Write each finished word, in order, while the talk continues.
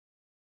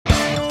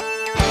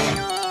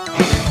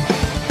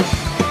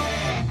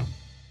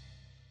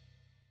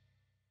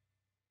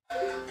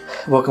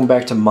Welcome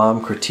back to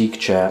Mom Critique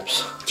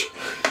Chaps.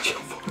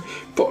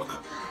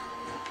 Fuck.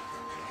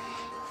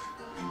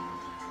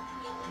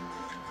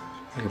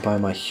 I could buy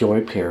my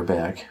Huey pair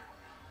back.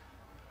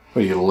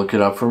 What, are you gonna look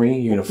it up for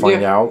me? You gonna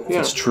find out if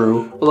it's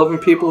true? 11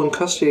 people in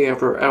custody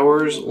after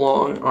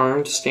hours-long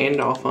armed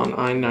standoff on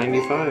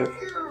I-95.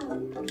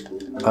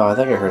 Oh, I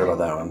think I heard about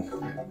that one.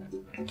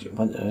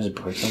 What, is it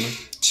break something?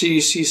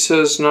 CDC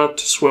says not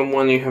to swim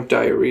when you have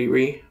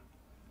diarrhea.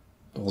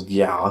 Well,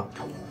 yeah.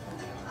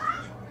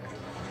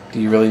 Do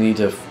you really need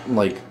to,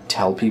 like,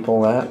 tell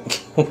people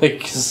that?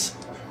 Like, 'cause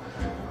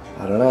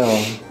I don't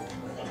know.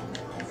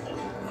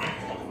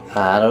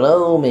 I don't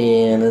know,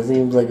 man. It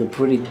seems like a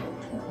pretty,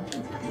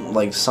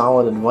 like,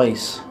 solid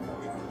advice.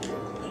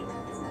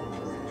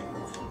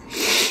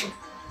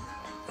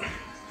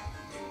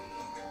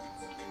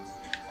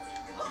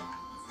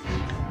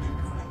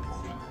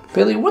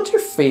 Bailey, what's your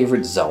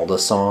favorite Zelda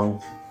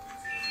song?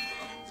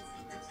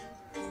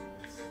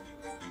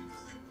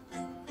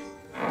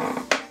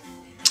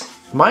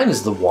 Mine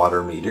is the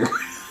water meter.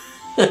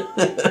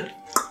 Yeah.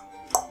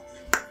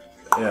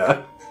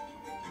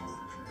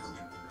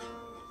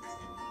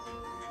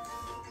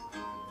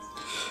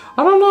 I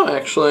don't know,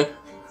 actually.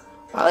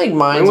 I think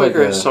mine's Wind Waker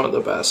like is some of the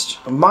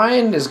best.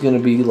 Mine is gonna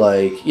be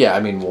like, yeah, I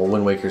mean, well,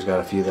 Wind Waker's got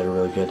a few that are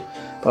really good,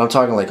 but I'm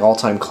talking like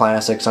all-time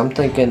classics. I'm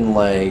thinking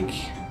like,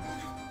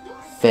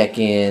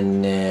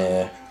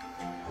 feckin'.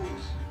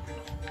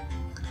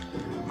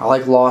 I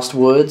like Lost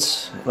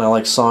Woods and I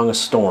like Song of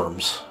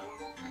Storms.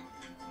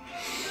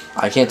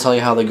 I can't tell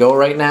you how they go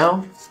right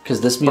now because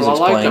this music's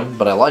playing,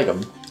 but I like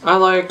them. I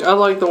like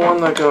the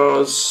one that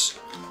goes.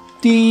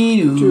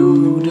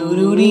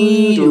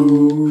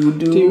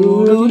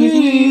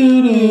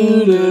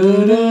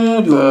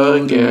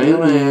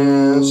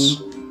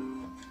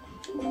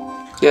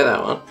 Yeah,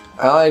 that one.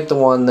 I like the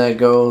one that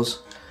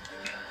goes.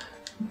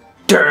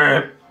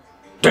 I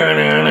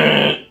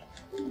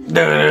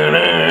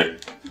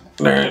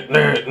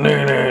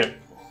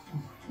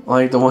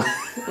like the one.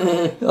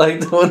 I like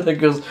the one that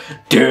goes.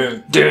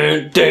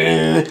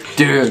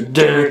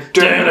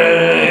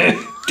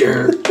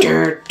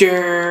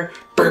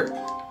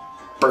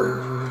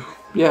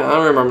 Yeah,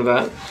 I remember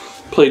that.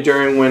 Played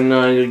during when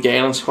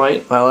Ganon's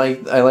fight. I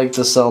like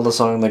the Zelda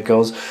song that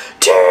goes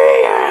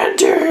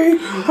TNT.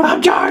 I'm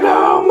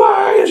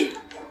dynamite.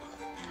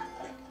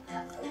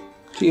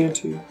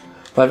 TNT.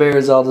 My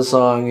favorite Zelda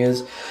song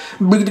is.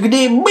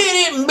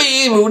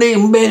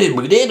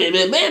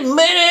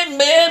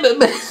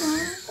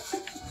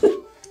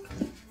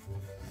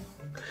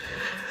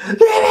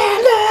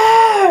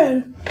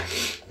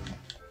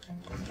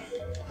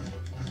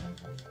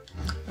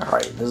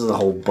 Alright, this is a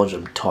whole bunch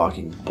of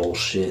talking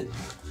bullshit.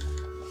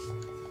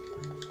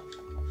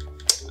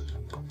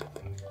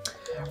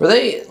 Were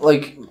they,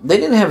 like, they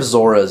didn't have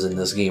Zoras in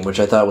this game, which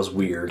I thought was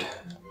weird.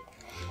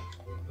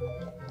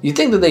 You'd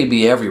think that they'd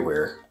be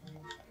everywhere.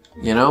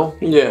 You know?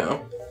 Yeah.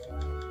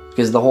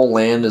 Because the whole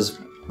land is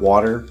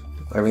water.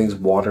 Everything's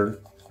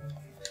water.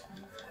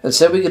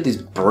 Instead we get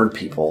these bird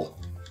people.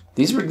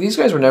 These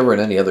guys were never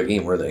in any other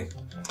game, were they?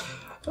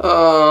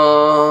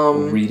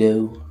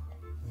 Rito?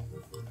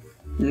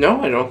 No,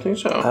 I don't think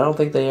so. I don't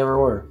think they ever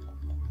were.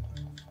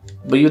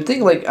 But you'd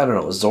think, like, I don't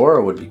know,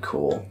 Zora would be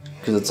cool.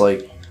 Because it's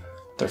like,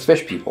 they're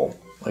fish people.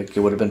 Like,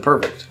 it would have been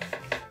perfect.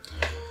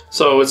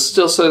 So it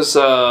still says,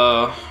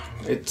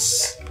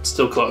 it's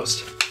still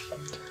closed.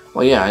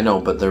 Well, yeah, I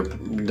know, but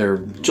they're...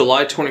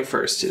 July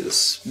 21st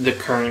is the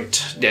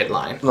current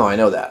deadline. No, I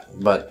know that,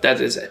 but...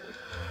 That is it.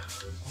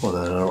 Well,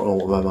 then I don't know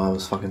what my mom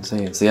was fucking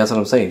saying. See, that's what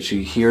I'm saying.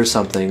 She hears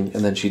something,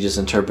 and then she just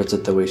interprets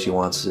it the way she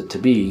wants it to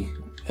be,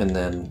 and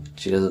then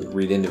she doesn't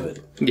read into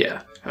it.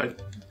 Yeah. I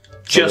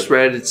just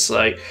read, it's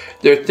like,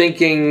 they're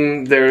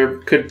thinking there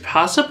could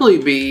possibly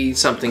be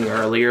something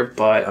earlier,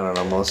 but... I don't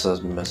know,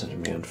 Melissa's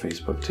messaging me on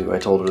Facebook, too. I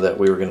told her that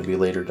we were going to be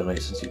later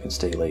tonight since you can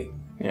stay late.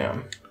 Yeah.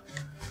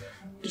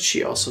 Did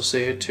she also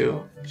say it,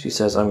 too? She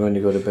says, I'm going to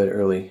go to bed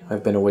early.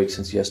 I've been awake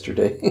since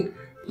yesterday.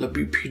 Let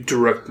me be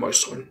direct, my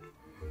son.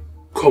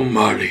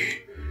 Kamali.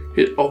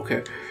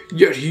 Okay.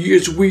 Yet he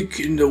is weak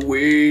in the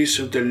ways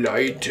of the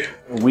light.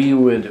 We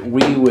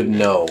would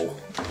know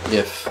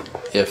if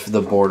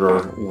the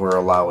border were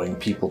allowing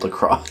people to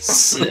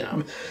cross.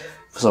 Yeah.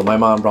 So my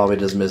mom probably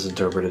just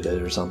misinterpreted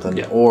it or something.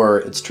 Yeah.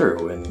 Or it's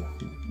true and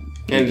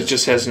it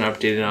just hasn't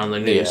updated on the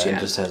news yet. It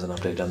just hasn't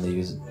updated on the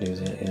news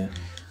yet, yeah.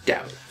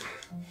 Doubt it.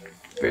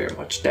 Very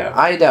much doubt.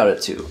 I doubt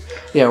it too.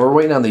 Yeah, we're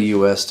waiting on the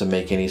U.S. to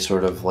make any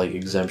sort of like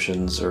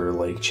exemptions or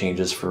like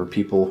changes for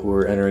people who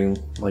are entering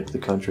like the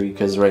country.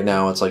 Because right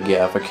now it's like,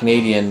 yeah, if a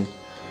Canadian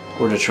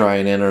were to try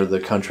and enter the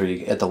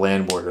country at the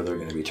land border, they're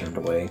going to be turned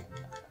away.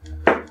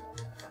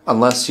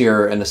 Unless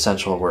you're an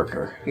essential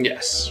worker.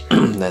 Yes.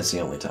 That's the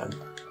only time.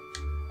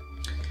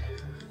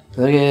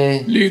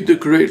 Okay. Leave the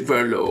great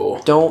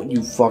fellow. Don't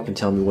you fucking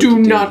tell me what do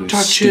to do, not you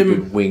touch stupid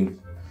him.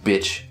 Winged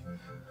bitch.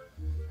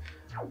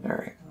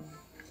 Alright.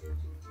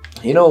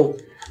 You know,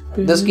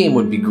 this game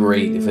would be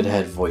great if it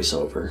had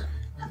voiceover.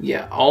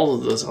 Yeah, all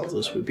of those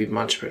Zeldas would be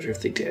much better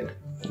if they did.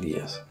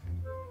 Yes.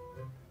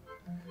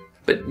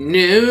 But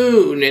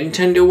no,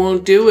 Nintendo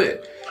won't do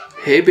it.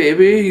 Hey,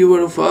 baby, you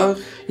wanna fuck?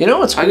 You know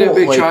what's cool? I got a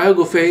big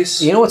triangle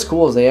face. You know what's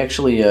cool is they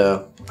actually,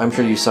 I'm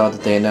sure you saw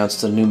that they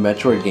announced a new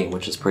Metroid game,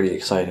 which is pretty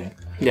exciting.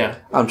 Yeah.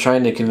 I'm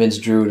trying to convince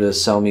Drew to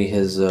sell me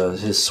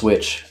his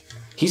Switch.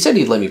 He said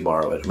he'd let me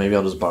borrow it. Maybe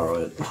I'll just borrow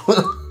it.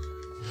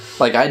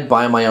 Like, I'd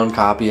buy my own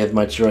copy of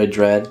Metroid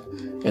Dread,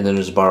 and then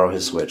just borrow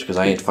his Switch, because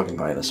I ain't fucking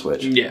buying a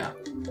Switch. Yeah.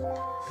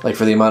 Like,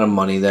 for the amount of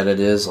money that it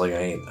is, like, I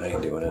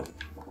ain't doing it.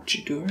 Would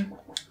you do it?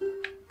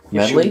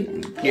 Medley?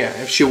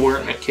 If she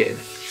weren't a kid.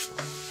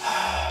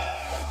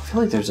 I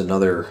feel like there's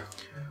another...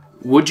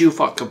 Would you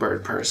fuck a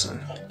bird person?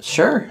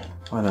 Sure.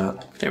 Why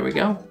not? There we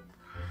go.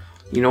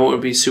 You know what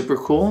would be super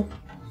cool?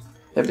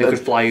 They could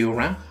fly you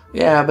around.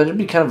 Yeah, but it'd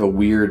be kind of a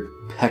weird,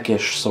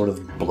 peckish sort of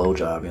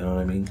blowjob, you know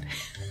what I mean?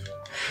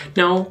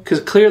 No,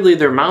 because clearly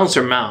their mouths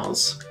are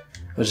mouths.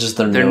 It's just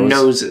their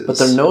noses. But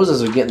their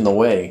noses would get in the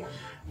way.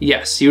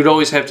 Yes, you would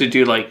always have to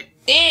do like,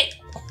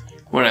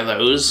 one of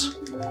those.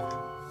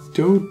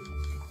 Dude,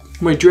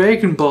 my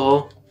Dragon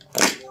Ball.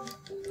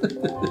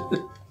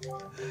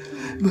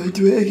 My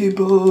Dragon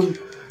Ball.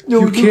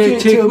 No, you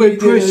can't take my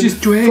precious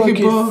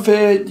Dragon Ball.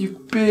 Fat, you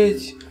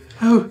bitch.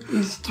 I'm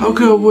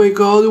gonna wake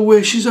all the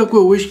wishes. I'm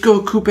gonna wish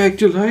Goku back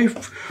to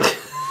life.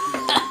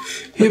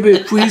 Him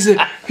and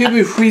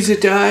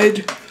Frieza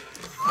died.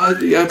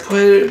 I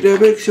planted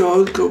Namek, so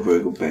I'll go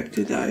bring him back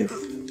to life.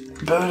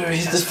 Butter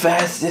is the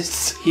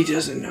fastest. He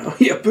doesn't know.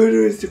 Yeah,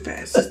 Butter is the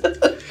fastest.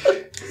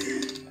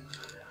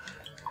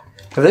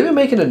 Have they been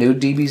making a new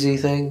DBZ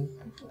thing?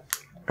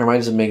 Or am I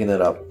just making that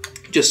up?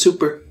 Just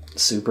Super.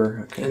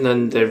 Super? Okay. And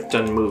then they've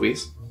done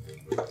movies.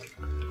 I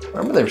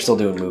remember they were still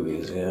doing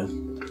movies, yeah.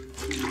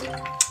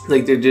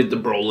 Like they did the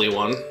Broly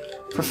one.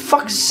 For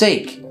fuck's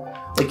sake.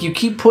 Like, you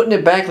keep putting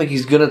it back like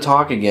he's gonna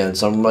talk again,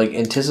 so I'm, like,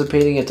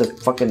 anticipating it to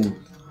fucking...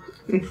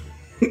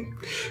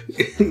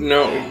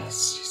 No.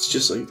 It's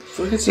just like...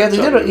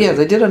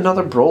 They did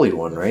another Broly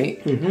one,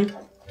 right? Mm-hmm.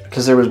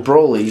 Because there was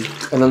Broly,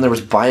 and then there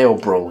was Bio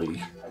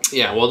Broly.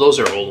 Yeah, well, those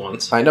are old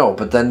ones. I know,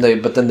 but then they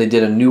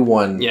did a new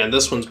one. Yeah,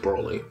 this one's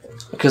Broly.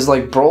 Because,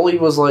 like, Broly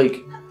was, like...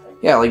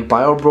 Yeah, like,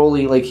 Bio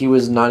Broly, like, he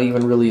was not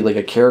even really, like,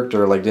 a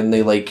character. Like, didn't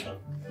they, like...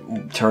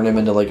 turn him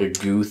into like a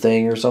goo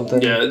thing or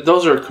something? Yeah,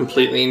 those are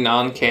completely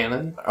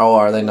non-canon. Oh,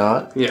 are they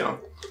not? Yeah.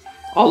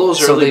 All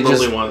those early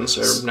Broly ones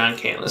are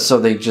non-canon. So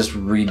they just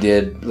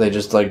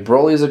like,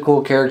 Broly's a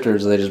cool character,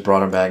 so they just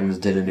brought him back and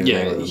just did a new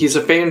thing with him. He's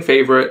a fan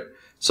favorite,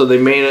 so they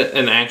made it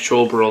an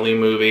actual Broly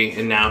movie,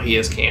 and now he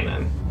is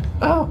canon.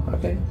 Oh,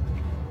 okay.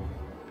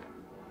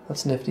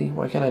 That's nifty.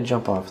 Why can't I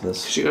jump off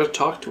this? Because you gotta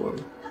talk to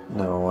him.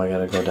 No, I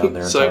gotta go down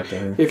there and talk to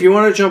her. If you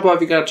want to jump off,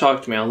 you gotta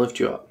talk to me. I'll lift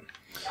you up.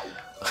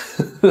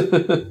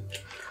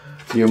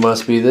 You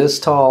must be this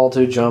tall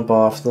to jump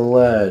off the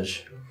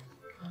ledge.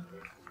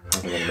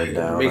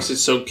 It makes it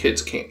so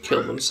kids can't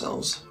kill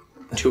themselves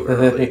too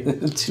early.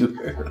 Too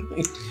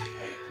early.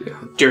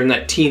 Yeah, during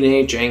that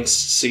teenage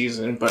angst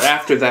season, but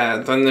after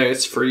that, then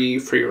it's free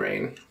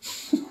reign.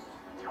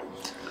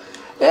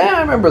 Yeah,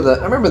 I remember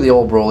the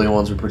old Broly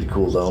ones were pretty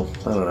cool though.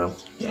 I don't know.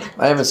 Yeah.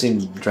 I haven't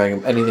seen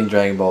anything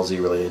Dragon Ball Z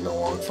related in a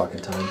long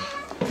fucking time.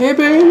 Hey,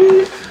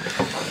 baby.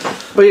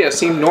 But yeah,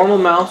 see, normal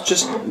mouth,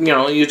 just,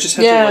 you just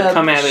have to like,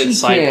 come at it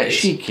sideways.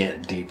 She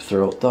can't deep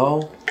throat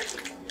though.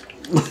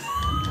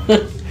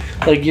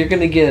 Like you're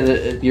gonna get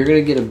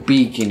a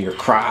beak in your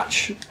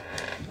crotch,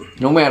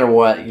 no matter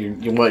what you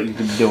can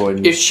do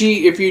it.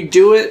 If you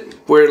do it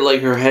where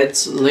like her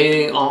head's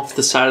leaning off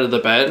the side of the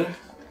bed,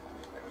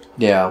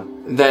 yeah,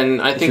 then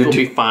I think it'll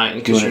be fine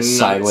because your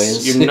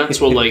sideways, your nuts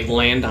will like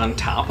land on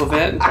top of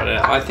it. But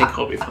I think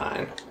he'll be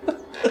fine.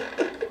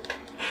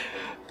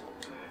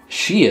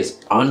 She is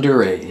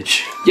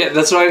underage. Yeah,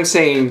 that's what I'm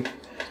saying.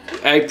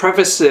 I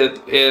preface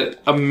it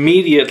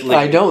immediately.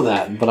 I know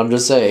that, but I'm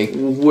just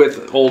saying.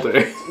 With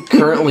older.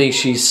 Currently,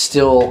 she's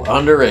still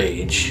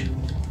underage.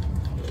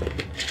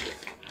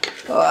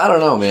 I don't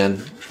know,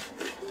 man.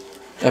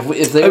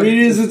 If they,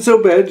 is it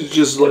so bad to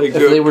just like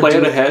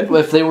plan ahead?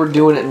 If they were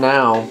doing it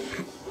now,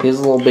 his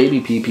little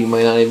baby pee-pee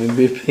might not even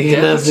be big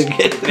enough to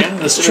get. Yeah,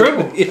 that's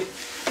true.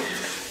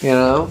 You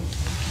know?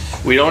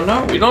 We don't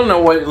know. We don't know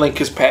what Link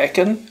is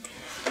packing.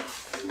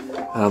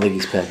 I don't think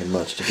he's packing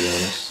much, to be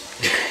honest.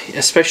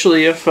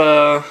 Especially if,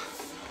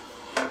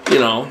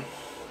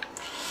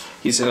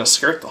 he's in a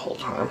skirt the whole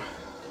time.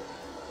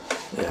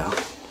 Yeah.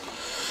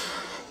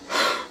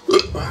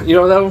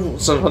 That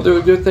was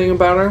another good thing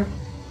about her.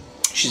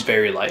 She's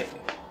very light.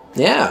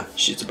 Yeah.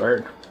 She's a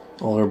bird.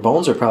 Well, her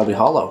bones are probably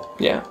hollow.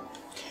 Yeah.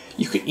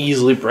 You could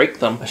easily break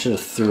them. I should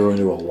have threw her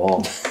into a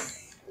wall.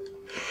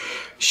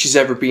 She's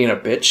ever being a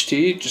bitch to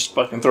you, just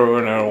fucking throw her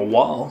into a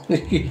wall.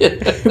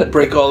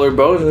 Break all her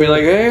bones and be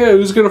like, hey,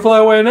 who's gonna fly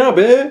away now,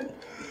 bitch?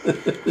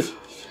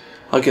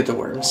 I'll get the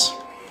worms.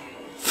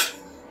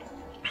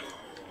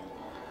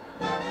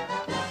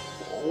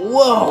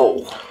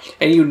 Whoa!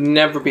 And you'd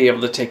never be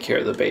able to take care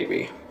of the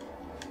baby.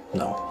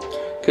 No.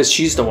 Because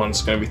she's the one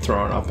that's going to be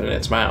throwing up in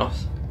its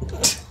mouth.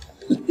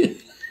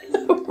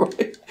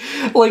 Right.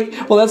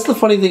 Like, well, that's the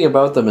funny thing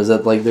about them is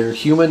that like they're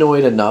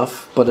humanoid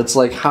enough, but it's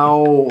like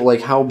how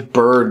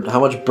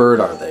much bird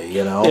are they?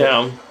 You know?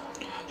 Yeah,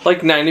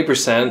 like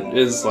 90%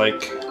 is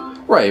like.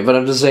 Right, but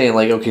I'm just saying,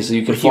 like, okay, so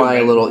you can fly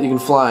a little, you can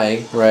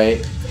fly,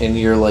 right? And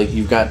you're like,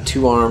 you've got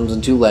 2 arms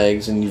and 2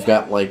 legs, and you've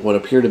got like what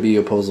appear to be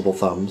opposable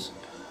thumbs.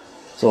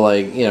 So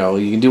like, you know,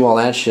 you can do all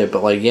that shit,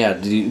 but like, yeah,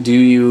 do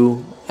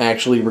you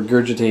actually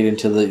regurgitate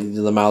into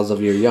the mouths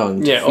of your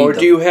young? Yeah, or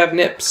do you have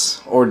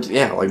nips? Or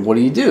yeah, like, what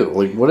do you do?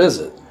 Like, what is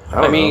it?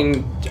 I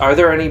mean, are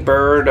there any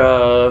bird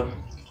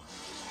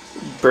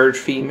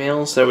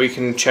females that we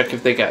can check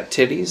if they got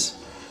titties?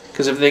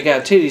 Because if they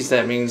got titties,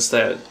 that means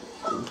that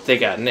they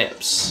got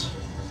nips.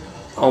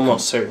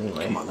 Almost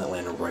certainly. Come on, that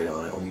landed right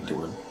on it. What are you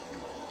doing?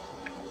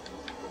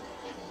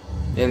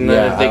 And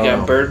then if they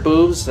got bird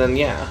boobs, then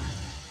yeah.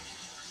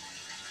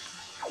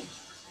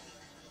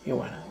 You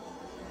win.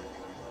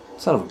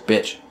 Son of a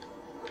bitch.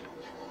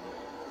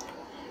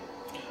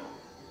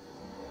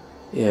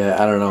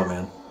 Yeah, I don't know,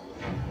 man.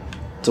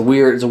 It's a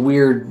weird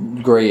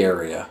gray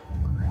area.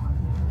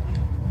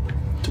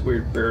 It's a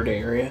weird bird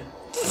area.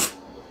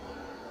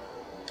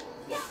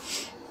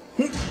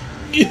 There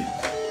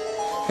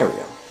we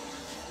go.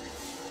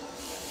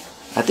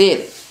 I did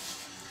it.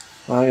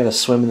 Well, I gotta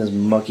swim in this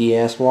mucky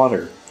ass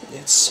water.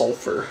 It's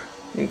sulfur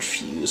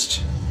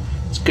infused.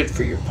 It's good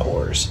for your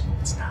pores.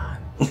 It's not.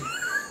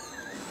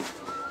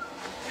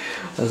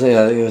 I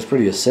think it was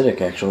pretty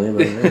acidic, actually.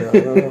 But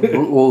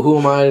well, who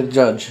am I to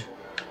judge?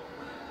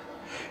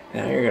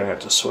 Now you're gonna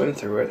have to swim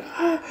through it.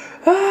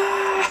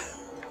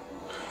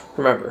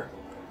 Remember,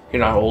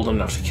 you're not old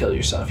enough to kill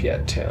yourself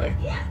yet, Taylor.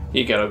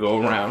 You gotta go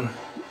around.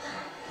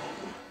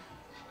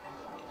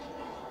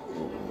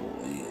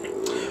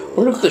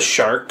 What if the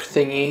shark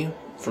thingy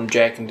from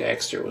Jack and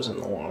Daxter was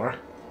in the water?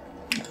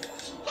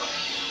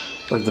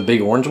 Like the big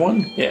orange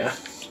one? Yeah.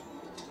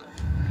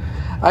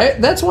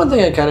 That's one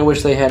thing I kind of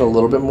wish they had a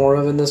little bit more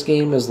of in this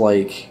game is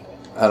like,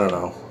 I don't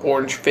know.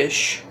 Orange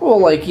fish? Well,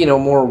 like, you know,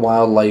 more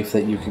wildlife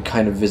that you can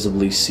kind of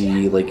visibly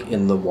see, like,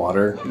 in the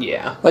water.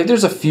 Yeah. Like,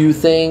 there's a few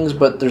things,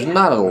 but there's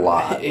not a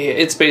lot.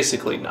 It's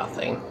basically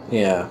nothing.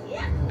 Yeah.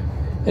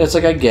 And it's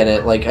like, I get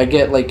it. Like, I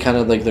get, like, kind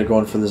of, like, they're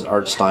going for this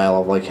art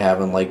style of, like,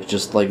 having, like,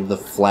 just, like, the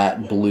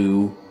flat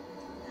blue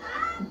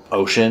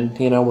ocean,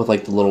 you know, with,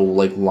 like, the little,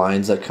 like,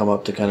 lines that come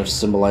up to kind of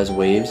symbolize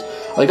waves.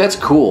 Like, that's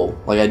cool.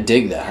 Like, I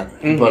dig that.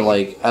 Mm-hmm. But,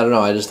 like, I don't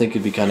know, I just think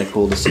it'd be kind of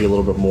cool to see a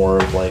little bit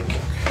more of, like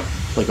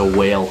a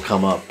whale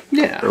come up.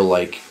 Yeah. Or,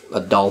 like,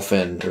 a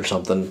dolphin or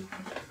something.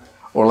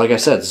 Or, like I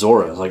said,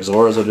 Zoras. Like,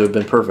 Zoras would have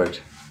been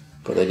perfect.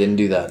 But they didn't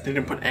do that. They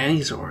didn't put any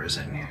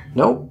Zoras in here.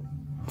 Nope.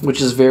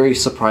 Which is very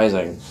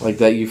surprising. Like,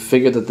 that you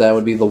figured that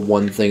would be the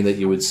one thing that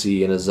you would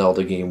see in a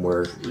Zelda game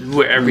where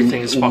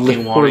everything is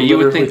fucking water. You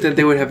would think that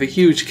they would have a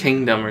huge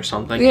kingdom or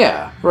something.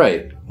 Yeah,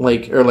 right.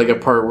 Like, or like a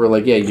part where,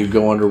 like, yeah, you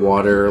go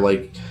underwater,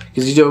 like,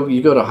 because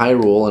you go to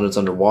Hyrule and it's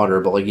underwater,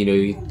 but, like, you know,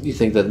 you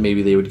think that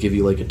maybe they would give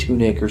you, like, a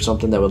tunic or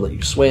something that would let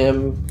you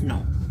swim.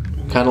 No.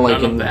 Kind of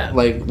like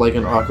like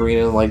an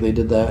Ocarina, like they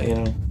did that, you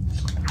know.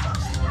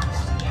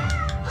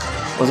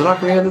 Was it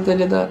Ocarina that they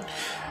did that?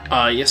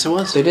 Yes, it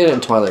was. They did it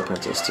in Twilight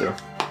Princess, too.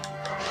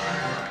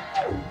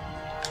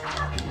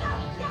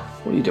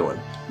 What are you doing?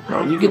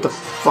 No, you get the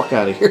fuck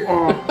out of here.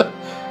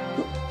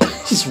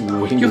 Just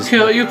wing you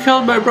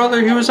killed my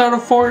brother. He was at a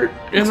fort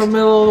in the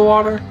middle of the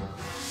water.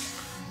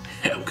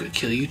 Yeah, I'm gonna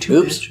kill you too.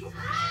 Oops.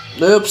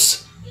 Bitch.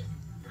 Oops.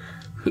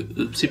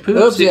 Oopsie poopsie.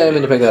 Oopsie, I didn't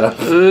mean to pick that up.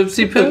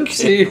 Oopsie poopsie.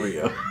 Okay, here we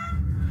go.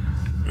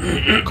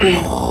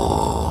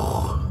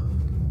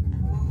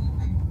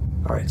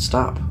 Alright,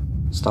 stop.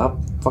 Stop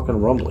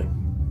fucking rumbling.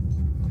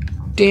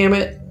 Damn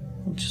it.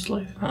 Just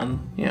like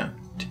yeah.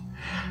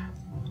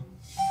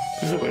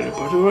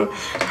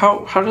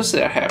 How does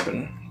that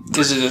happen?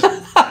 Is it just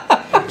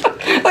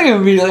like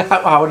immediately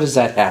how does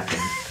that happen?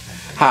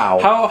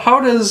 How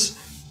does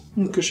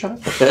good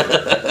shot?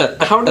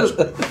 How does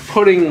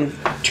putting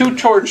 2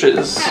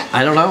 torches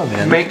I don't know,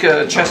 man. make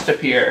a chest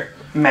appear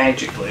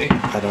magically?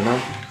 I don't know.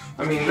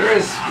 I mean, there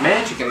is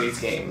magic in these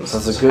games.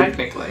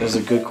 Technically. That's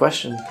a good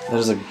question. That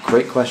is a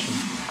great question.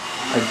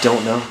 I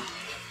don't know.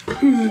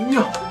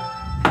 No.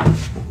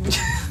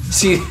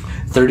 See,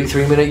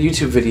 33-minute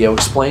YouTube video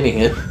explaining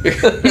it.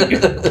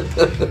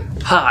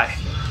 Hi.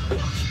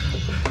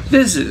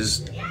 This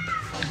is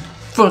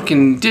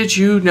fucking did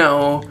you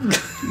know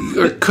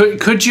or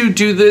could you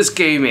do this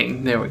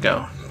gaming? There we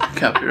go.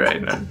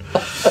 Copyright.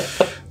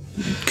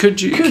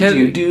 Could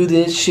you do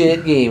this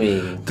shit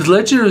gaming? The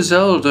Legend of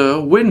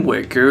Zelda Wind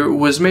Waker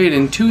was made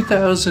in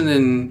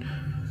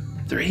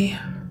 2003?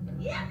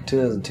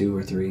 2002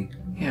 or 3.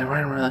 Yeah,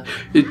 right around that.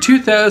 In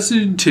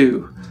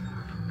 2002.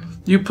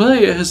 You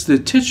play as the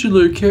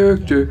titular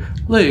character,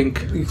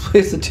 Link. You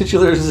play as the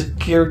titular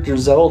character,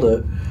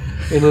 Zelda,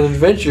 in an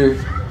adventure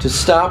to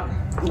stop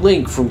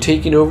Link from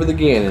taking over the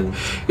Ganon.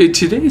 In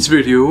today's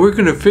video, we're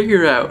going to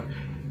figure out...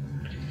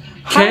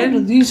 How do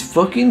these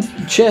fucking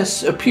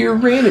chests appear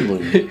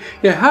randomly?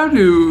 Yeah, how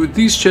do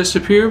these chests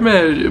appear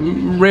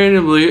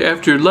randomly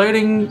after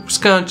lighting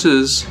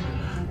sconces?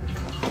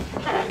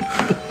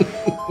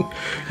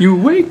 You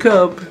wake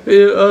up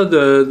on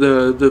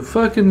the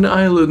fucking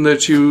island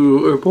that you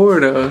were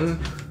born on.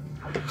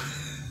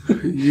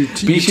 You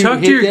Be sure to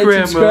hit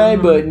that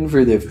subscribe button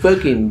for the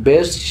fucking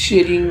best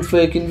shitting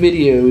fucking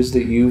videos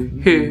that you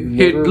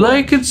hit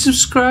like and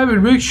subscribe,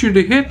 and make sure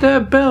to hit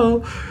that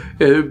bell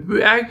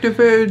and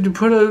activate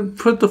and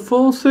put the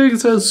full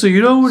things on so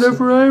you know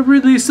whenever I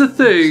release a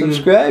thing.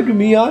 Subscribe to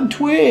me on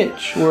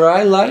Twitch, where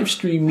I live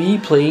stream me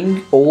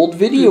playing old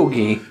video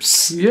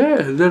games.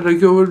 Yeah, and then I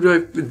go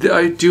and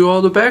I do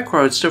all the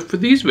background stuff for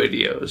these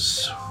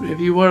videos.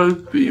 If you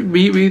want to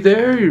meet me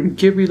there and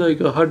give me like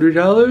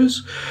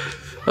 $100,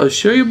 I'll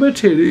show you my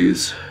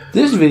titties.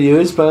 This video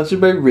is sponsored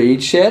by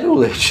Raid Shadow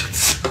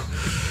Legends.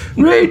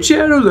 Raid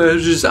Shadow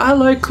Legends. I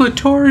like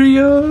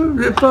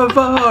Clitoria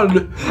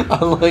Vavon.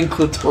 I like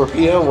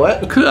Clitoria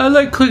what? I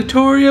like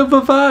Clitoria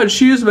Vavon.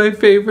 She is my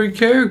favorite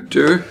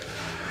character.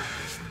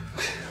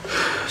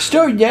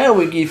 Start now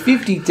and get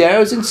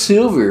 50,000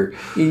 silver,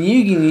 and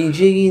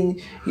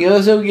you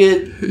also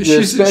get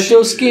the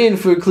special skin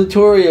for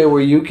Clitoria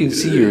where you can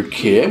see your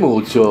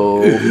camel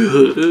toe.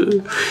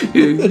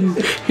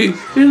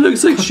 It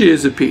looks like she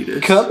has a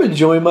penis. Come and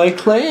join my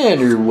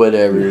clan or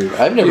whatever.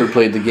 I've never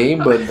played the game,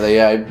 but they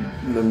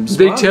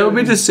tell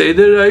me to say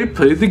that I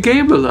played the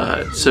game a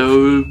lot,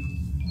 so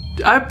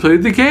I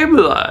played the game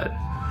a lot.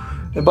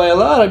 And by a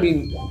lot, I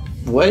mean,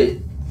 what?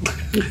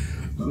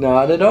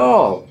 Not at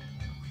all.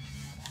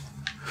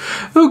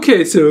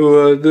 Okay,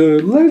 so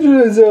the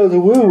Legend of Zelda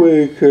Wind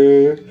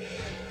Waker.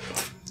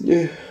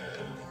 Yeah.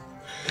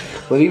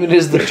 What even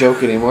is the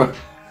joke anymore?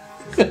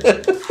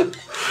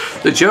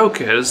 The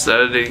joke is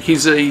that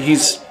he's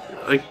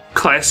a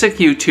classic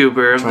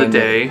YouTuber of the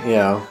day.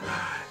 Yeah.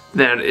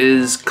 That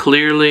is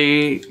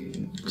clearly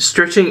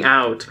stretching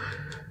out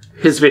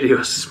his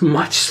videos as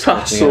much as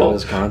possible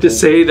to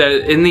say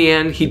that in the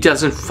end he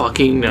doesn't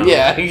fucking know.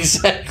 Yeah,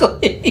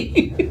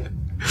 exactly.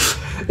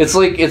 It's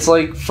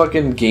like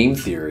fucking game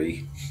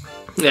theory.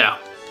 Yeah.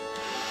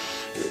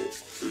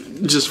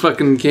 Just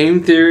fucking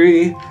game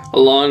theory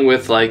along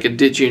with like a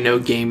did you know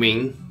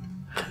gaming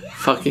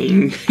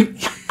fucking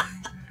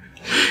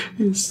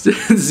it's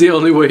the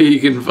only way you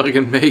can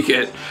fucking make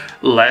it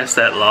last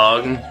that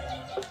long.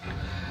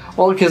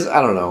 Well, because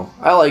I don't know.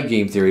 I like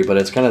game theory, but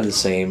it's kind of the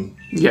same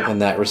in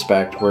that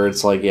respect where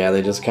it's like, yeah,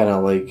 they just kind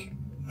of like,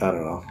 I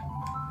don't know.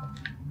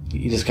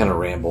 He just kind of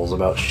rambles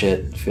about shit.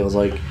 It feels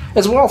like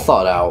it's well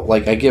thought out.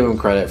 Like I give him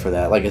credit for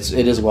that. Like it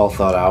is well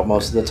thought out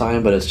most of the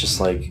time, but it's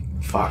just like,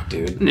 fuck,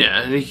 dude.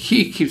 Yeah, and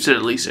he keeps it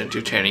at least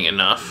entertaining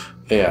enough.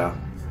 Yeah,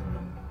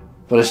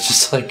 but it's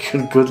just like,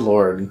 good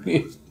lord.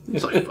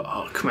 It's like,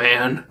 fuck,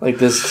 man. Like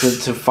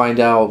this to find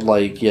out,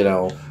 like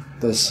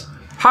this.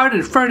 How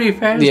did Freddy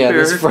Fazbear... Yeah,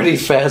 this Freddy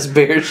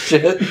Fazbear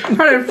shit.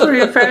 How did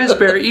Freddy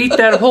Fazbear eat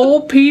that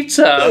whole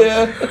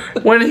pizza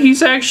when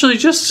he's actually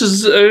just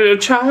a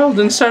child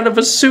inside of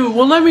a suit?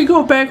 Well, let me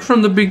go back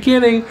from the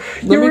beginning.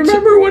 You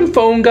remember when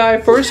Phone Guy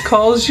first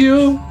calls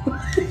you?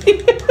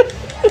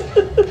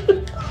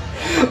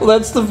 Well,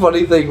 that's the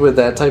funny thing with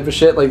that type of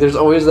shit. Like, there's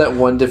always that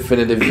one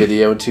definitive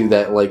video, too,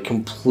 that, like,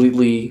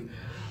 completely,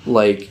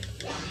 like,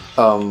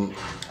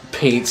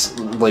 paints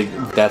like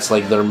that's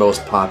like their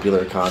most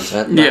popular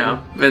content.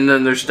 Yeah, and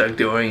then they're stuck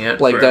doing it.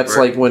 Like forever. That's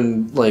like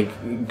when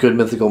like Good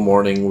Mythical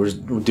Morning was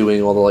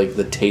doing all the like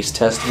the taste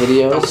test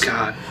videos. Oh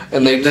god!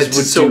 And they just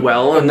would so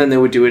well, and then they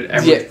would do it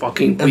every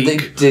fucking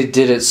week. And they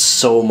did it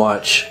so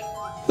much.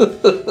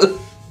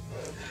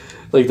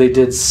 Like they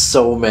did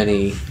so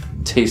many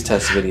taste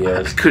test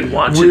videos. I couldn't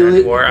watch it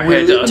anymore. I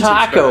had to unsubscribe.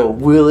 Taco?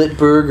 Will it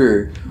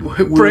burger?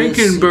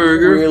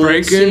 Frankenburger,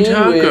 Franken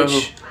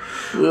Taco.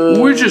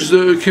 Which is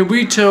can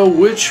we tell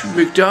which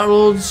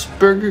McDonald's,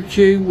 Burger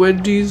King,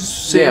 Wendy's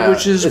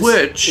sandwich is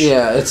which?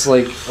 Yeah, it's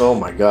like, oh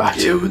my god.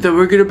 Yeah, then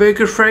we're gonna make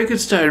a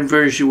Frankenstein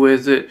version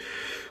with it.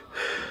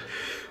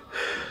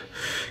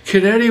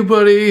 Can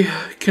anybody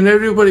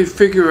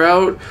figure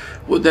out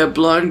what that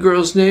blonde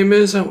girl's name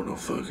is? I want to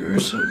fuck her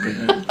so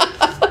bad.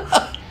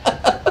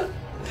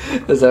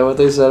 Is that what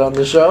they said on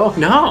the show?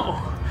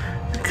 No,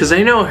 because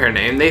they know her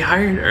name. They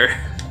hired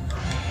her.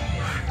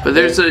 But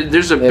there's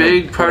a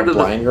big part of the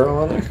blind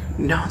girl on there.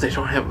 No, they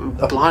don't have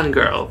a blonde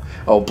girl.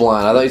 Oh,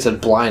 blind! I thought you said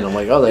blind. I'm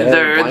like, oh,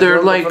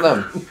 they're like for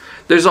them.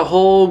 There's a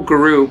whole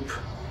group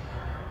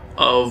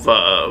of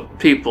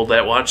people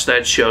that watch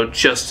that show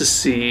just to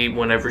see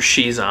whenever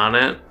she's on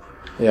it.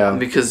 Yeah.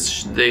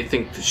 Because they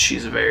think that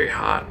she's very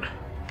hot,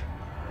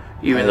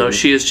 even though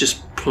she is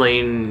just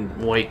plain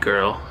white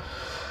girl.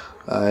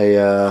 I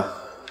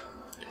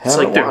it's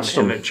haven't like they're watched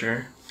them.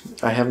 miniature.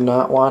 I have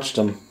not watched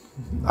them.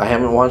 I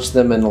haven't watched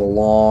them in a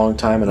long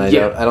time, and I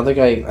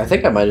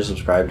think I might have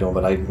subscribed to them,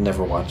 but I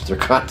never watched their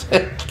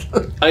content.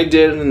 I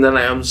did, and then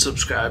I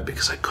unsubscribed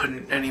because I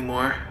couldn't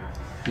anymore.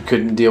 You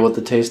couldn't deal with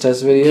the taste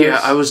test videos? Yeah,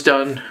 I was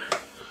done.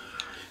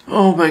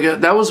 Oh my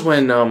god, that was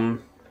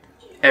when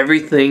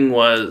everything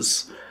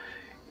was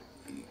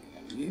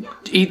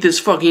eat this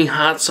fucking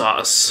hot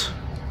sauce.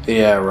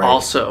 Yeah, right.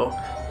 Also,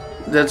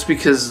 that's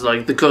because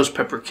like the ghost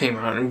pepper came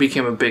out and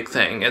became a big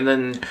thing, and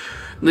then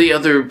the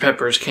other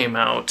peppers came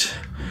out.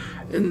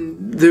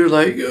 And they're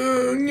like,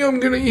 I'm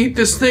gonna eat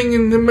this thing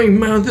and then my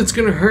mouth is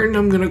gonna hurt and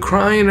I'm gonna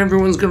cry and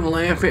everyone's gonna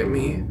laugh at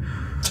me.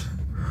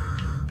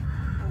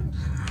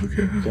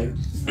 Okay.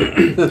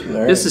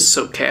 Right. This is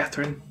so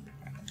Catherine.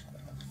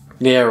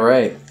 Yeah,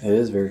 right. It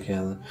is very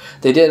Catherine.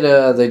 They did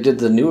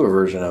the newer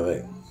version of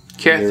it.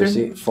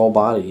 Catherine? Full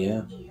body,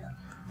 yeah.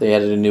 They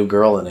added a new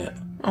girl in it.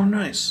 Oh,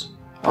 nice.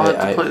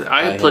 I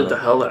played the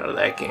hell out of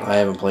that game. I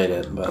haven't played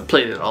it, but I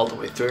played it all the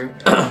way through.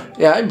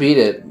 yeah, I beat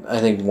it. I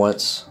think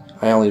once.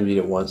 I only beat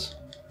it once.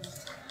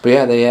 But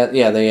yeah, they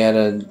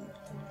added.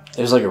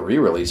 It was like a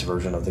re-release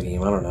version of the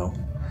game. I don't know.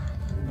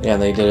 Yeah,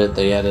 they did it.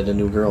 They added a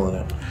new girl in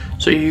it.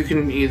 So you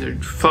can either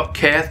fuck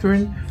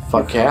Catherine,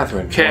 fuck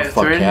Catherine,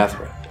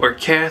 or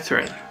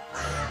Catherine.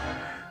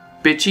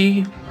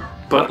 Bitchy,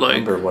 but I don't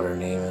remember what her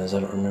name is. I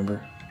don't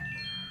remember.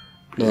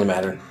 Doesn't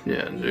matter.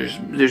 Yeah, there's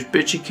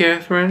bitchy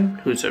Catherine,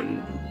 who's a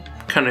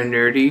kind of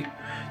nerdy.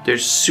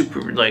 There's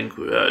super like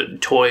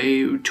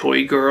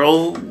toy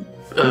girl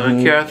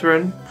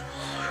Catherine.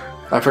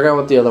 I forgot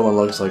what the other one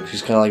looks like.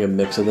 She's kind of like a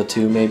mix of the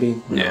two,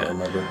 maybe. Yeah. I don't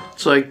remember.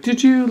 It's like,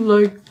 did you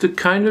like the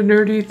kind of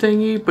nerdy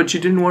thingy, but you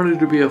didn't want her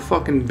to be a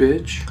fucking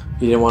bitch?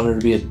 You didn't want her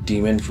to be a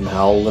demon from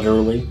hell,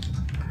 literally?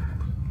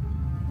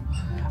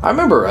 I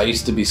remember I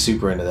used to be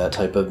super into that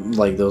type of,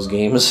 like, those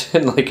games,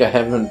 and, like, I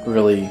haven't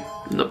really...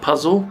 The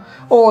puzzle?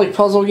 Oh, like,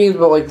 puzzle games,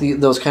 but, like,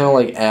 those kind of,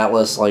 like,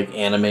 Atlas, like,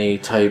 anime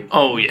type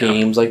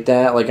games like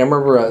that. Like, I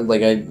remember,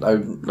 like, I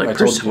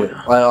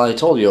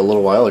told you a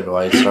little while ago,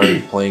 I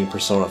started playing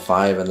Persona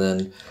 5, and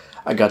then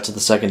I got to the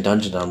second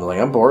dungeon, and I'm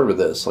like, I'm bored with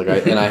this. Like,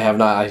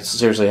 I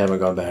seriously haven't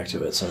gone back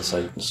to it since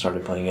I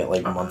started playing it,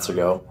 like, months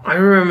ago. I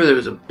remember there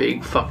was a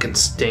big fucking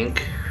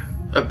stink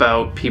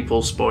about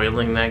people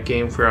spoiling that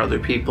game for other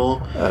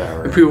people.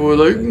 And people were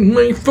like,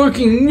 my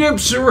fucking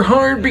nips are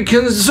hard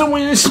because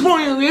someone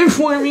spoiled it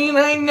for me and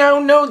I now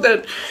know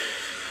that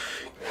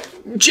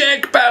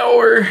Jack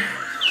Bauer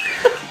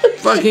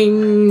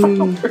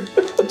fucking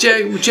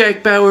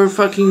Jack Bauer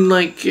fucking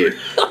like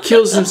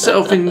kills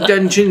himself in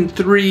Dungeon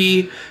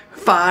 3-5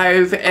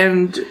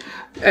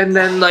 and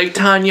then like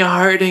Tanya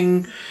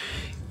Harding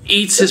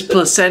eats his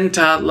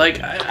placenta.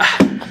 Like,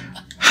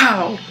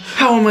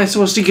 how am I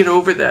supposed to get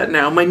over that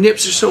now? My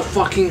nips are so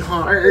fucking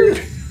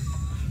hard.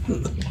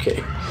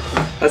 Okay.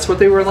 That's what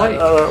they were like. I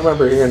don't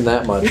remember hearing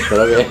that much, but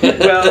okay.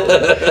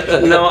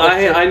 Well, no,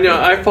 I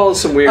know. I follow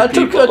some weird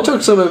people.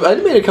 I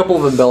made a couple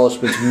of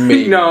embellishments.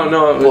 Maybe.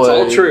 No, it's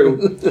all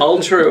true.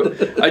 All true.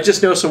 I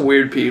just know some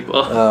weird people.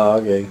 Oh,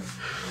 okay.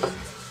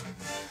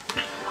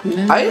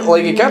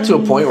 It got to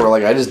a point where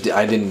like I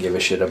didn't give a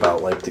shit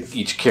about like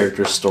each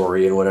character's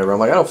story and whatever. I'm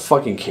like, I don't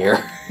fucking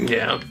care.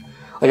 Yeah.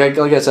 Like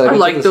I said, I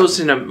like those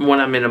when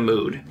I'm in a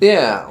mood.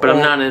 Yeah, but I'm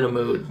not in a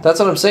mood.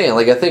 That's what I'm saying.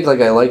 Like I think like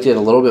I liked it a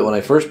little bit when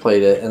I first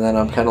played it, and then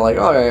I'm kind of like,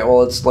 all right,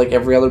 well, it's like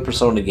every other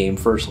Persona game.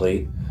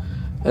 Firstly,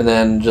 and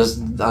then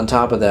just on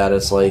top of that,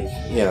 it's like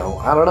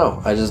I don't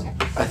know. I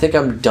think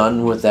I'm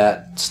done with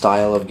that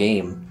style of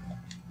game.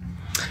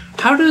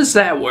 How does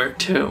that work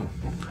too?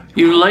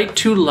 You light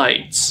two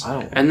lights,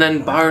 and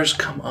then bars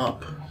come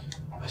up.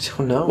 I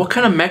don't know. What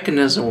kind of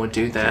mechanism would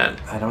do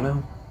that? I don't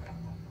know.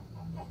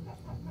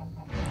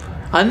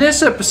 On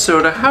this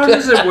episode of How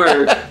Does It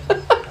Work?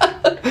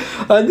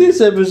 On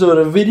this episode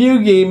of Video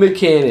Game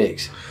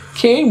Mechanics,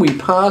 can we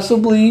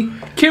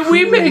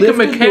make a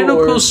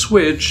mechanical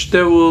switch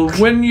that will,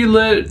 when you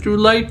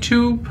light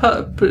two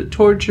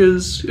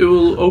torches, it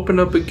will open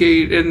up a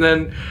gate and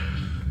then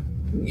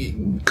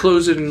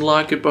close it and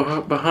lock it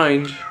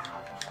behind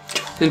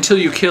until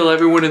you kill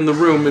everyone in the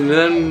room, and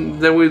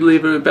then we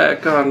leave it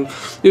back on.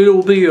 It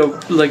will be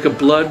like a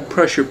blood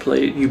pressure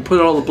plate. You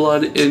put all the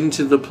blood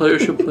into the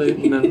pressure plate,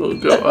 and then it'll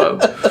go up.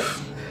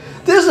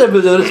 This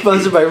episode is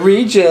sponsored by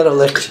Regen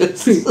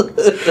Electricity.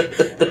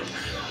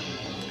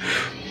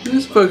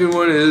 This fucking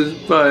one is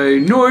by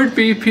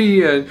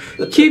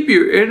NordVPN. Keep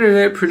your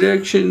internet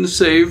protection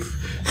safe,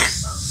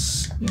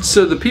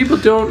 so the people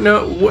don't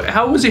know.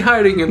 How was he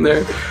hiding in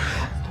there?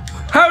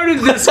 How did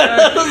this guy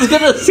I was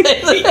gonna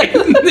say that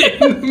in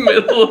the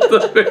middle of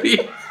the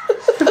video?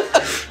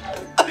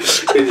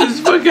 He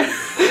just fucking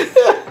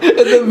in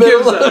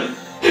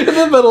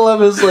the middle of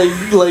his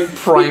like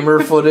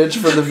primer footage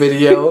for the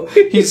video,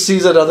 he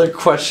sees another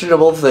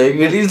questionable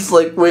thing and he's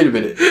like, wait a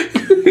minute.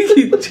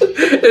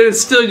 And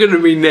it's still gonna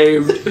be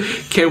named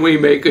Can We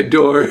Make a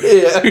Door?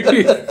 Yeah.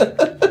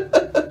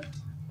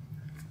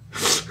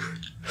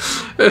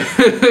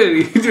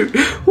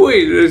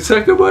 Wait a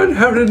second, what?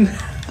 How did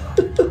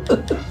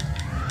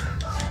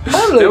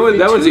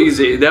that one's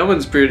easy. That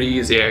one's pretty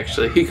easy,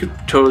 actually. He could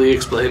totally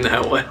explain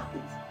that one.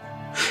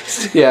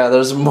 Yeah,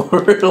 there's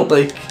more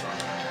like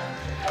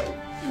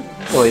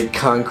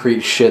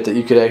concrete shit that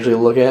you could actually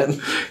look at.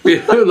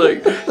 Yeah,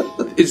 like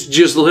it's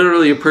just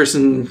literally a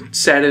person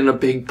sat in a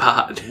big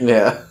pot.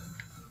 Yeah.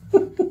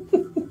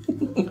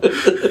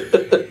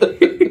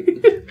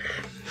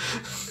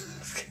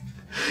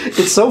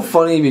 It's so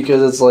funny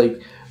because it's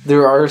like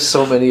there are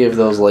so many of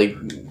those like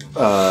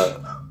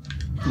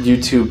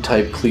YouTube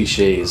type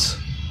cliches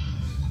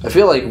I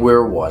feel like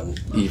we're one,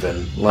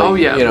 even. Like, Oh,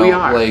 yeah, you know, we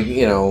are. Like,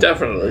 you know,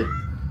 Definitely.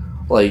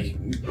 like,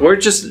 We're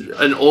just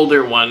an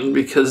older one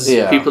because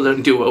people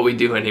don't do what we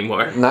do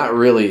anymore. not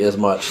really as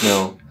much,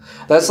 no.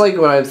 That's like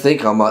when I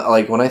think,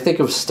 like, when I think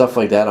of stuff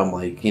like that, I'm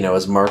like, you know,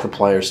 is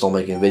Markiplier still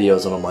making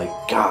videos? And I'm like,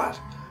 God,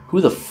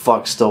 who the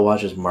fuck still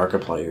watches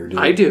Markiplier, dude?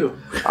 I do.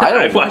 I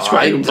don't watch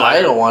Markiplier.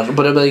 I don't watch,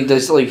 but I mean,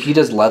 he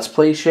does Let's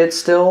Play shit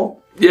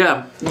still.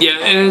 Yeah,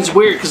 and it's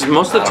weird because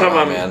most of the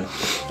time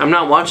I'm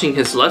not watching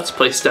his Let's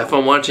Play stuff.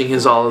 I'm watching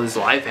all his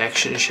live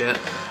action shit.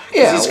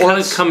 Yeah, he's kind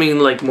of coming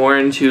like more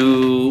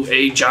into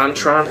a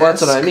JonTron. Well,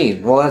 that's what I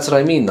mean. Well, that's what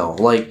I mean, though.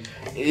 Like,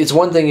 it's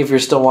one thing if you're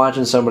still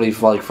watching somebody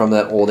like from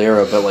that old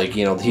era, but like,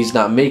 you know, he's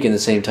not making the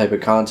same type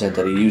of content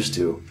that he used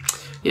to.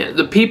 Yeah,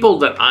 the people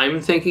that I'm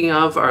thinking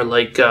of are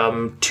like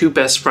Two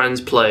Best Friends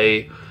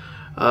Play,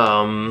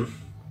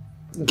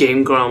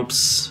 Game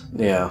Grumps.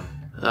 Yeah.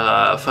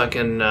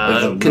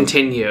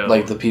 Continue.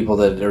 Like the people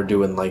that are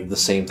doing like the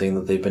same thing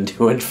that they've been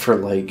doing for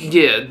like.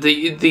 Yeah,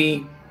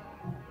 the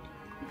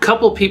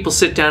couple people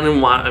sit down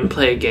and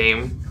play a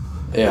game.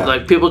 Yeah.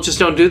 Like people just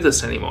don't do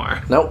this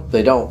anymore. Nope,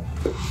 they don't.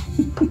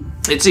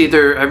 It's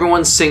either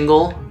everyone's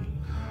single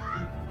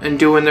and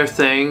doing their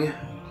thing.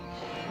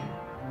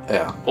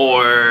 Yeah.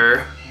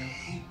 Or,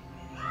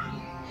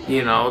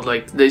 you know,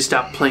 like they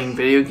stop playing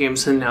video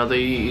games and now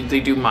they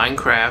do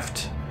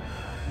Minecraft.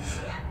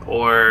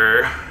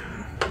 Or...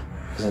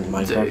 Isn't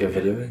Minecraft a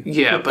video game?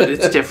 Yeah, but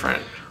it's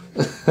different.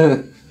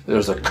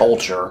 There's a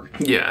culture.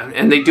 Yeah,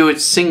 and they do it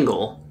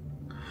single.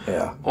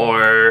 Yeah.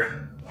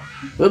 Or...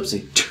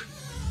 Oopsie.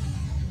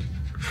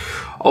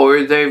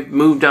 Or they've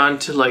moved on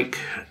to, like,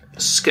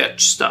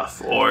 sketch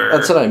stuff, or...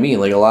 That's what I mean.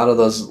 Like, a lot of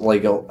those,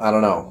 like, I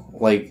don't know.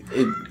 Like,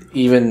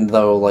 even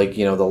though, like,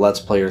 you know, the Let's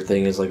Player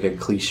thing is, like, a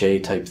cliche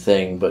type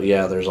thing, but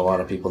yeah, there's a lot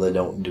of people that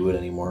don't do it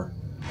anymore.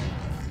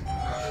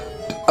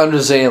 I'm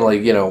just saying,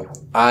 like, you know,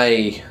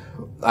 I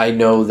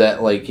know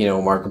that, like, you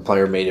know,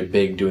 Markiplier made it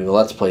big doing the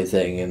Let's Play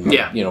thing, and,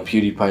 yeah. you know,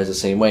 PewDiePie's the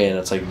same way, and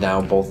it's like now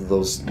both of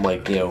those,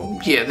 like, you know...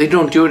 Yeah, they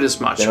don't do it as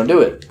much. They don't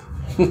do it.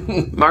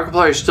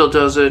 Markiplier still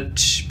does it.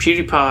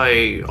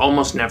 PewDiePie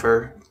almost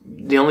never.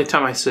 The only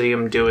time I see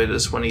him do it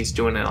is when he's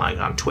doing it, like,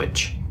 on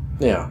Twitch.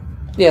 Yeah.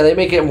 Yeah, they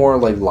make it more,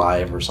 like,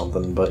 live or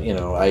something, but, you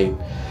know, I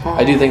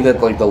do think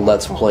that, like, the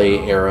Let's Play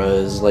era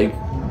is, like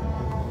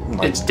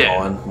it's dead.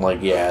 Gone.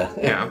 Like, yeah.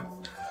 Yeah.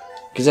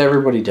 Because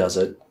everybody does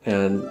it,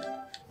 and...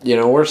 You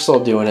know, we're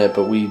still doing it,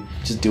 but we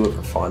just do it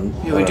for fun.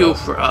 Yeah, we do it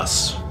for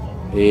us.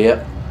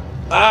 Yep.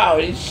 Oh,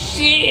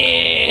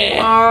 shit!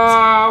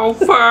 Oh,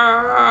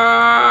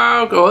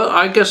 fuck! Well,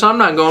 I guess I'm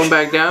not going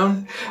back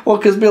down. Well,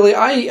 because, Billy,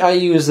 I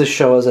use this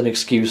show as an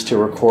excuse to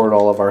record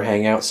all of our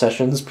hangout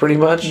sessions, pretty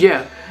much.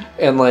 Yeah.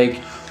 And, like,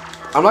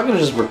 I'm not going to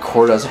just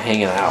record us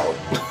hanging out.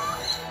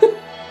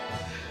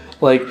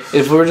 Like,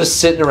 if we were just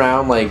sitting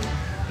around, like,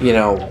 you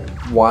know...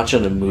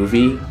 watching a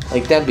movie,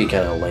 like, that'd be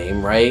kind of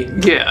lame, right?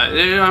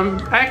 Yeah, I'm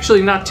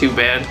actually not too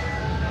bad,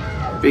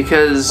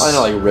 because... I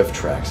know, like, riff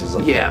tracks is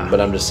a thing,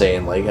 but I'm just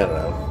saying, like, I don't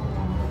know.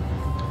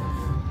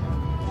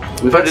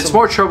 But it's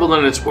more trouble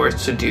than it's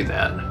worth to do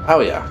that. Oh,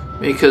 yeah.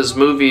 Because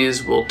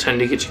movies will tend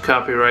to get you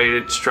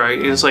copyrighted strike,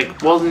 and it's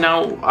like, well,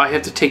 now I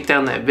have to take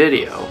down that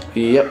video.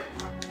 Yep.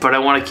 But I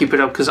want to keep it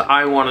up because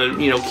I want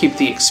to, you know, keep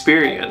the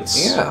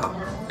experience. Yeah.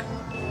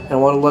 I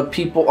want to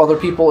let other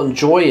people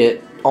enjoy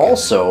it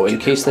also, in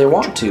case they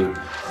want to.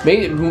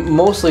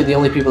 Mostly the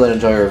only people that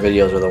enjoy our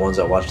videos are the ones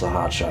that watch the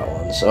Hotshot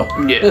ones, so...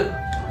 Yeah.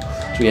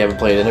 Which we haven't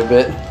played in a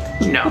bit.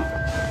 No.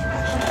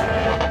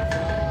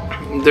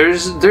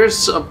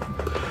 There's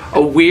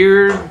a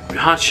weird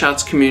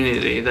Hotshots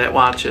community that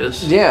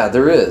watches. Yeah,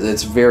 there is.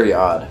 It's very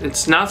odd.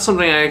 It's not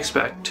something I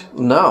expect.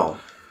 No.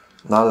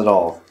 Not at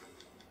all.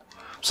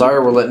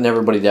 Sorry we're letting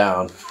everybody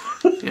down.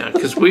 Yeah,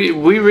 because we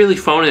really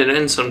phone it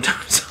in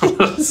sometimes on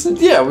those.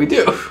 Yeah, we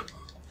do.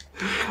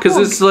 Because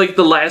it's like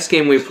the last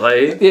game we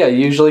play. Yeah,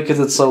 usually because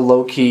it's so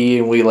low key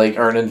and we like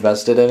aren't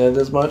invested in it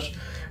as much.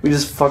 We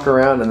just fuck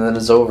around and then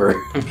it's over.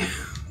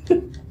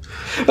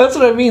 That's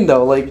what I mean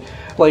though.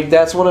 Like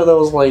that's one of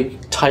those like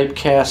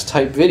typecast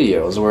type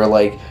videos where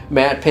like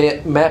Matt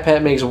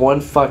Pat makes one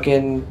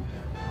fucking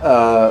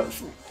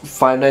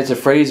Five Nights at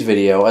Freddy's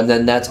video and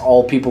then that's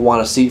all people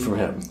want to see from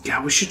him.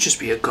 Yeah, we should just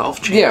be a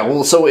golf channel. Yeah,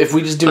 well, so if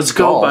we just do Let's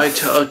golf,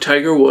 go buy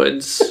Tiger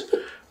Woods.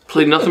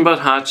 Play nothing but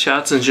hot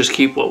shots and just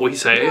keep what we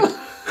say.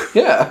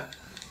 Yeah.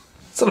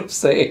 That's what I'm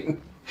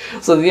saying.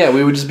 So yeah,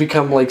 we would just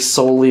become like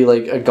solely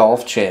like a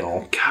golf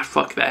channel. God,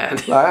 fuck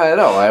that. I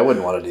know, I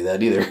wouldn't want to do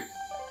that either.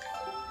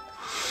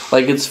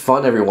 Like it's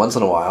fun every once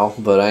in a while,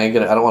 but I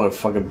don't want to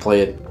fucking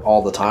play it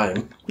all the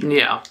time.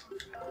 Yeah.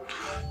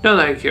 No,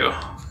 thank you.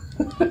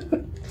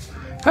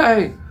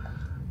 Hey.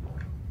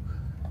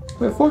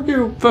 Well, fuck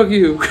you. Fuck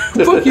you.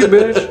 Fuck you,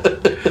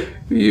 bitch.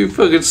 You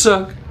fucking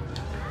suck.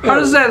 How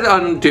does that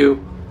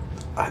undo?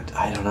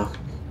 I don't know.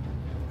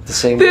 The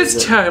same this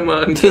way time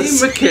on Game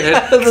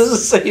Mechanics. The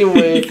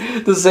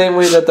same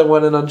way that the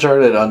one in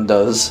Uncharted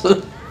undoes.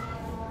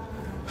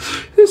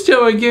 This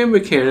tell my game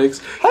mechanics.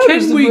 How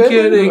does Can the we get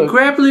grappling a hook-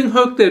 grappling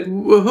hook that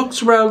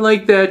hooks around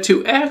like that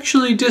to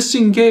actually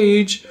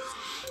disengage?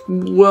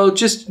 Well,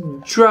 just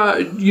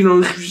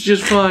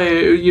just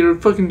fly.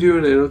 Fucking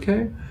doing it,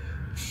 okay?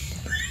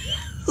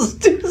 This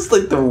dude's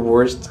like the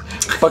worst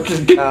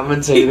fucking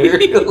commentator.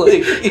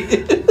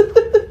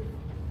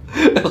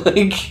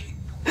 like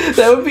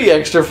that would be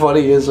extra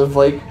funny is if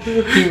like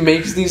he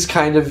makes these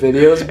kind of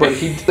videos, but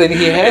he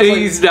has like,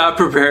 he's not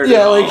prepared. yeah,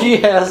 at all. like he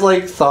has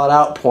like thought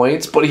out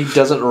points, but he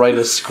doesn't write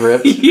a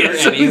script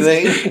Yes, or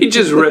anything. he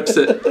just rips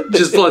it,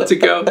 just lets it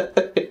go.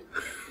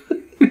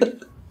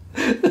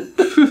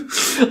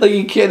 Like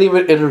you can't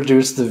even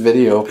introduce the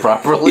video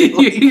properly.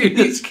 Like, he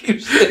just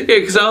keeps saying- Yeah,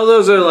 because all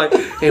those are like,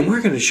 and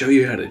we're gonna show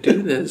you how to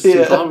do this.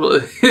 Yeah. Blah, blah.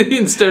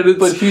 Instead, it's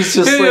But he's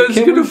just hey, like, it's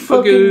can gonna we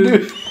fucking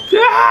do?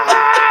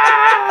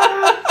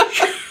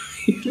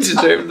 You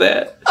deserve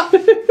that.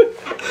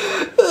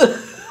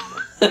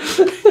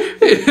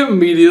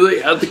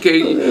 Immediately out the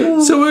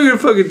gate. So we're gonna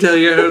fucking tell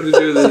you how to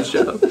do this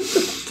job.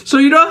 So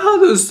you know how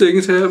those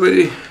things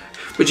happen,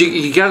 but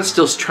you gotta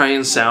still try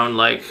and sound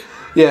like.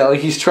 Yeah, like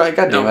he's trying.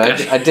 God damn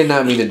it! Okay. I did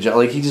not mean to jump.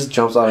 Like he just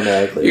jumps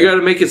automatically. You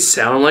gotta make it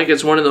sound like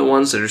it's one of the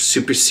ones that are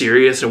super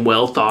serious and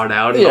well thought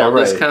out and Yeah, all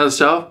this right. kind of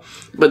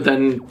stuff. But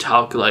then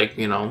talk like,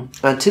 On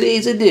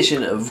today's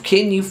edition of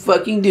Can You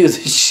Fucking Do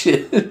This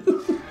Shit?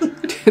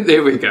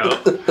 there we go.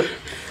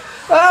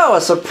 Oh,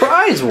 a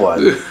surprise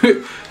one.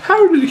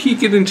 How did he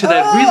get into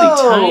that Oh. really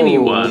tiny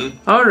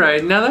one?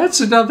 Alright, now that's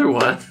another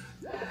one.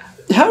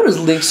 How does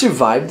Link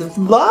survive the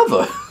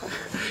lava?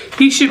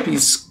 He should be,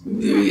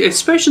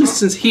 especially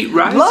since heat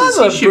rises,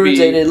 Lava he should burns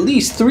be at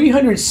least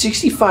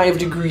 365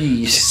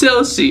 degrees.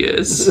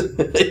 Celsius.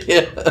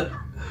 Yeah.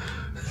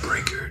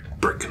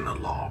 Breaking the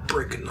law,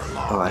 breaking the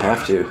law. Oh, I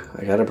have to.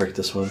 I gotta break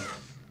this one.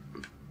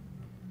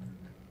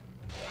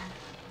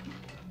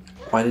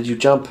 Why did you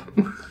jump?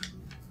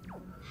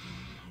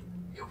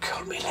 You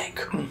killed me,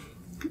 Link.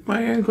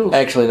 My ankles.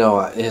 Actually,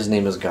 no. His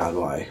name is God.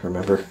 Why?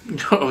 Remember?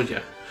 Oh,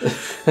 yeah.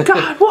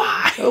 God,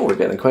 why? Oh, we're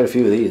getting quite a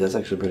few of these. That's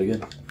actually pretty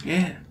good.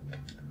 Yeah.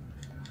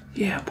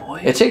 Yeah, boy.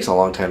 It takes a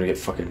long time to get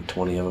fucking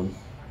 20 of them.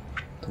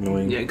 It's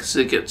annoying. Yeah, because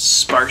it gets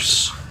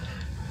sparse.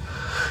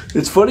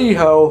 It's funny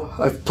how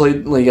I've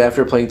played, like,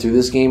 after playing through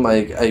this game,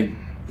 I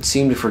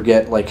seem to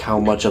forget, like, how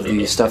much of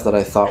the stuff that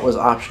I thought was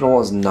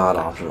optional is not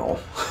optional.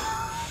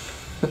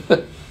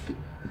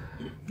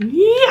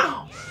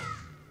 Yeah.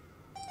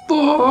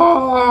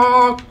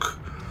 Fuck.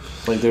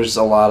 Like, there's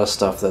a lot of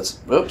stuff that's...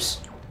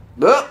 Oops.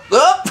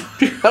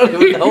 I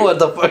don't even know what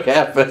the fuck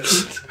happened.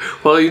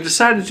 Well, you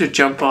decided to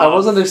jump off. I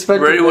wasn't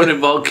expecting right when that. a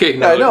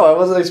volcano. I know, I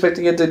wasn't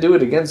expecting it to do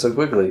it again so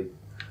quickly.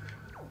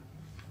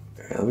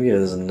 Alright, let me get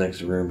this in the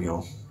next room,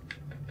 y'all.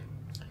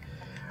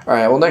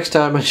 Alright, well, next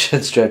time on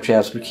Chinstrap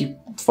Chaps, we keep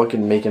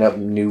fucking making up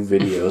new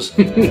videos.